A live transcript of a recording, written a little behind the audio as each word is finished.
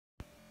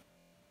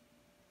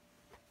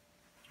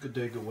Good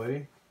day, good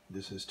way.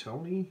 This is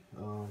Tony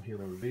here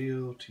in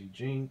Reveal, T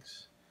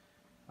Jinx.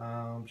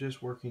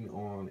 Just working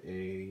on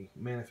a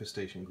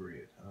manifestation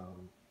grid.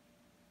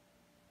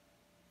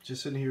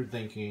 Just sitting here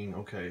thinking,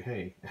 okay,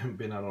 hey, I haven't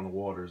been out on the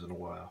waters in a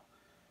while.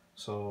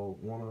 So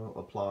want to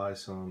apply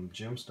some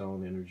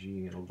gemstone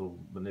energy and a little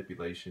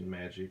manipulation,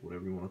 magic,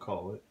 whatever you want to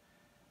call it.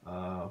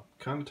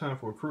 Kind of time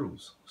for a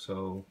cruise.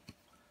 So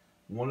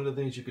one of the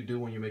things you could do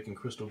when you're making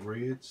crystal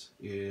grids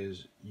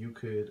is you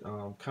could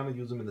kind of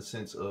use them in the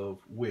sense of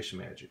wish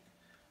magic.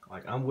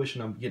 Like I'm wishing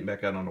I'm getting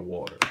back out on the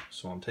water.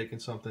 So I'm taking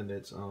something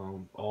that's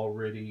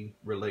already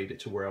related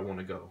to where I want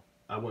to go.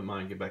 I wouldn't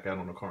mind getting back out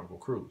on a Carnival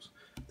cruise.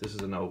 This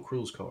is an old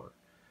cruise card.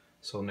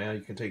 So now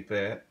you can take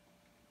that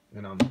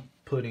and I'm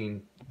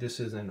putting, this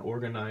is an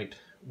Orgonite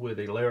with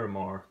a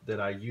Larimar that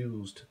I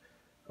used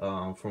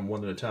from one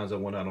of the times I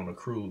went out on a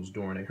cruise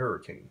during a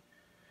hurricane.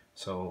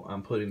 So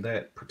I'm putting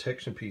that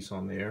protection piece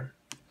on there.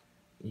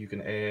 You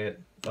can add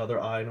other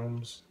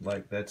items,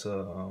 like that's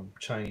a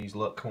Chinese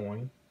luck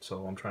coin.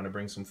 So I'm trying to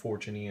bring some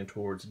fortune in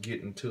towards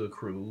getting to a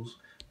cruise,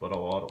 but I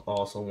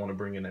also want to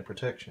bring in that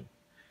protection.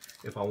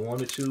 If I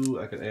wanted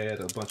to, I could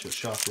add a bunch of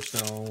chakra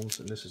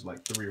stones, and this is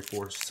like 3 or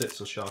 4 sets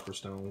of chakra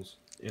stones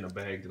in a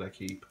bag that I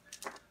keep.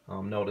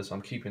 Notice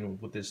I'm keeping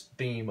with this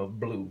theme of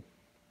blue.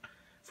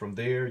 From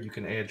there, you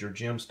can add your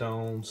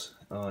gemstones.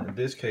 In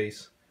this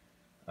case,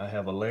 I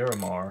have a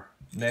Larimar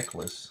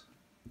necklace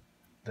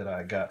that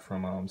I got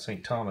from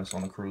St. Thomas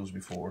on a cruise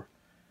before.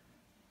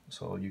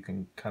 So you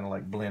can kind of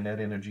like blend that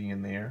energy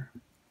in there.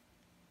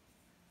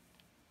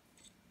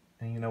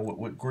 And you know,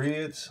 with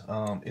grids,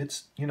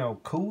 it's, you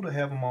know, cool to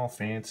have them all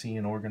fancy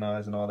and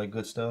organized and all that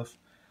good stuff.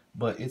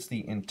 But it's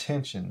the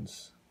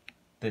intentions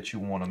that you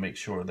want to make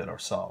sure that are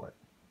solid.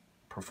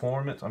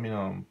 Performance,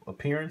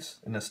 appearance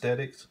and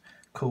aesthetics,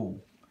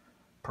 cool.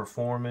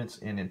 Performance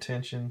and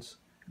intentions,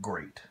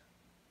 great.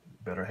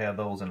 Better have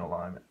those in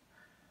alignment.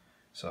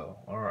 So,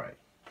 alright.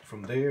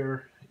 From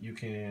there, you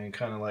can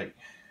kind of like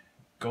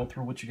go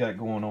through what you got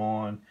going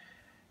on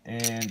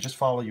and just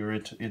follow your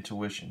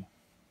intuition.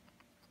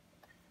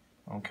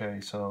 Okay,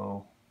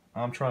 so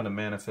I'm trying to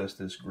manifest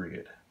this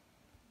grid.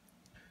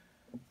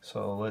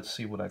 So let's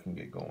see what I can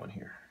get going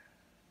here.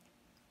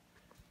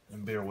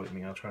 And bear with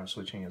me, I'll try to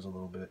switch hands a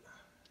little bit.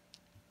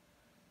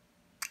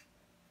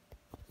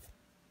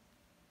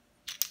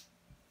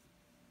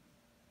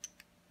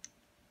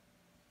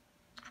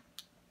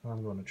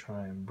 I'm going to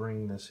try and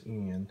bring this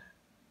in.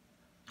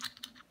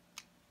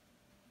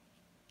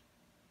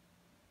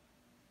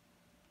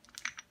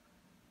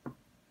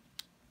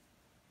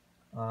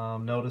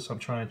 Notice I'm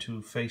trying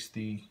to face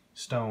the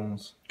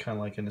stones kind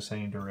of like in the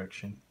same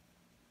direction.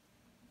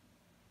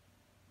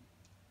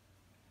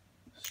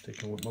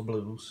 Sticking with my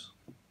blues.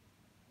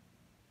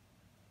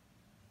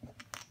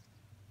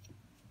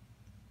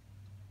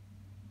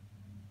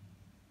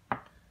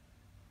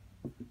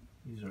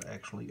 These are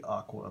actually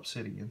aqua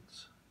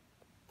obsidians.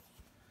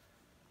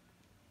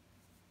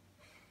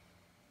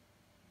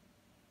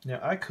 Now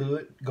I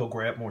could go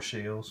grab more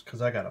shells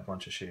because I got a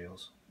bunch of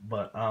shells,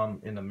 but I'm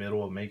in the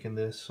middle of making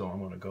this, so I'm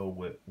going to go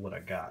with what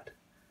I got.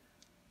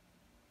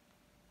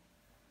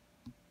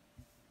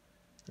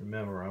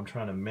 Remember, I'm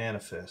trying to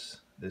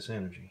manifest this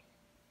energy.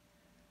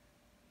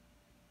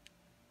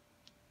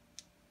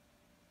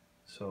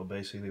 So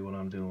basically what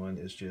I'm doing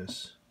is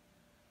just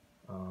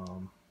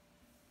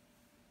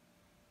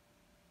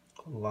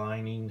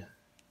lining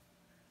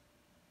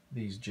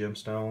these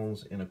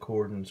gemstones in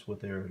accordance with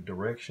their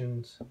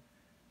directions.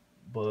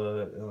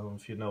 But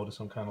if you notice,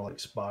 I'm kind of like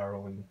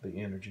spiraling the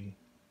energy.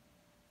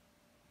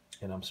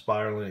 And I'm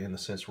spiraling in the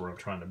sense where I'm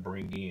trying to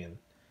bring in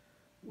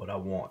what I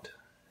want.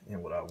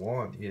 And what I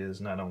want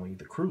is not only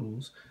the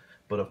cruise,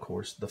 but of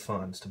course the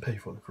funds to pay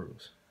for the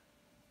cruise.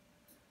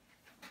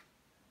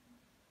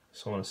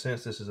 So in a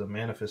sense, this is a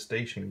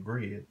manifestation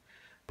grid,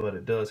 but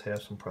it does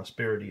have some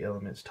prosperity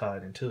elements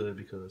tied into it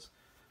because,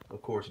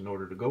 of course, in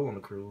order to go on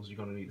the cruise, you're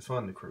going to need to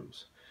fund the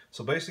cruise.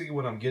 So basically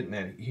what I'm getting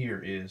at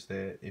here is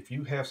that if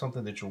you have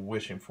something that you're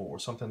wishing for,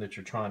 something that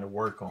you're trying to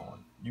work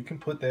on, you can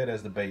put that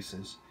as the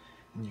basis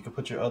and you can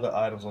put your other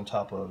items on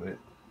top of it.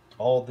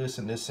 All this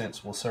in this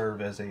sense will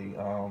serve as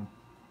a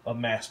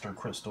master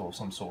crystal of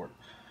some sort.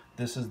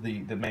 This is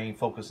the main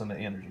focus on the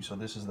energy. So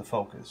this is the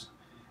focus.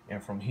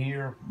 And from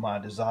here, my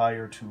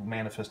desire to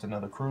manifest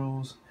another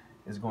cruise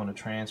is going to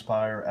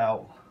transpire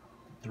out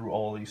through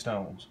all these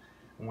stones.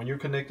 When you're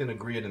connecting a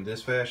grid in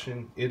this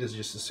fashion, it is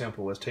just as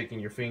simple as taking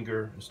your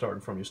finger and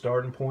starting from your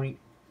starting point.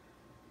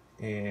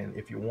 And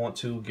if you want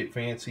to get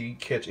fancy,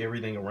 catch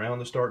everything around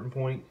the starting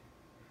point,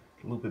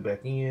 loop it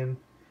back in,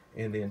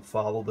 and then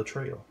follow the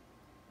trail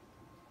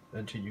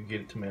until you get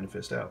it to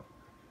manifest out.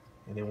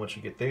 And then once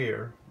you get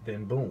there,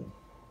 then boom,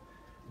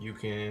 you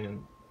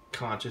can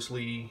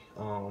consciously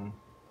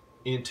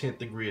intent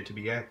the grid to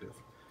be active.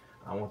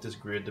 I want this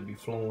grid to be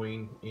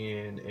flowing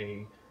in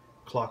a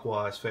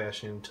clockwise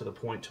fashion to the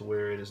point to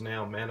where it is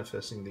now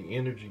manifesting the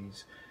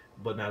energies,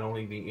 but not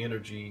only the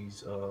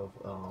energies of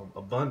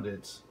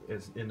abundance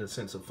as in the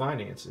sense of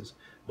finances,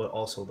 but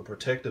also the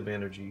protective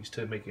energies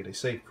to make it a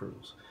safe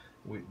cruise.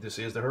 this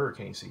is the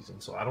hurricane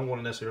season, so I don't want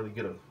to necessarily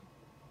get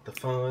the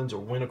funds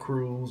or win a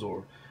cruise,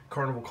 or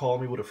Carnival call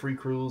me with a free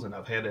cruise, and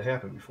I've had that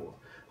happen before.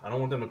 I don't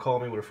want them to call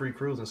me with a free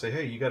cruise and say,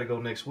 hey, you got to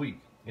go next week,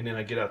 and then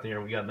I get out there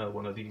and we got another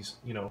one of these,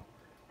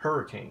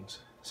 hurricanes.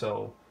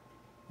 So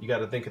you got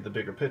to think of the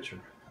bigger picture.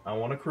 I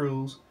want a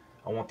cruise.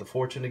 I want the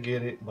fortune to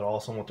get it, but I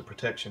also want the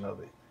protection of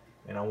it,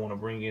 and I want to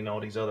bring in all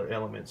these other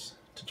elements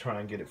to try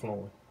and get it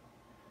flowing.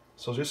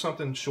 So just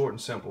something short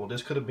and simple.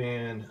 This could have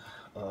been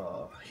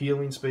a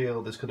healing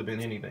spell. This could have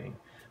been anything.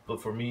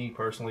 But for me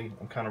personally,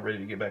 I'm kind of ready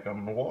to get back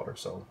on the water,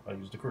 so I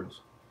use the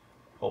cruise.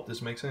 Hope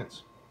this makes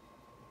sense.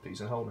 Peace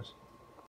and wholeness.